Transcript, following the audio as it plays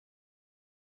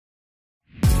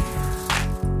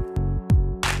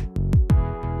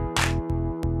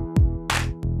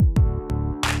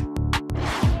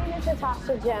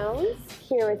Natasha Jones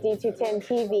here with D210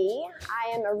 TV.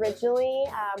 I am originally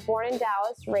born in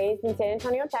Dallas, raised in San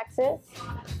Antonio, Texas.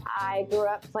 I grew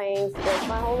up playing sports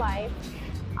my whole life.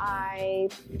 I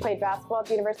played basketball at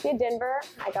the University of Denver.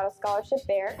 I got a scholarship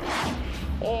there.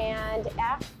 And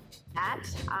after that,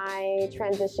 I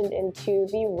transitioned into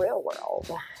the real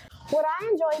world. What I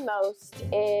enjoy most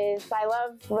is I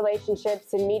love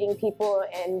relationships and meeting people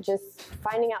and just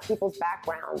finding out people's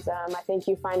backgrounds. I think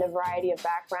you find a variety of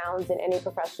backgrounds in any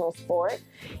professional sport,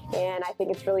 and I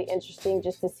think it's really interesting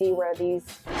just to see where these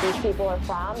people are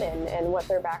from and what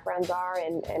their backgrounds are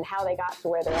and how they got to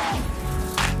where they're at.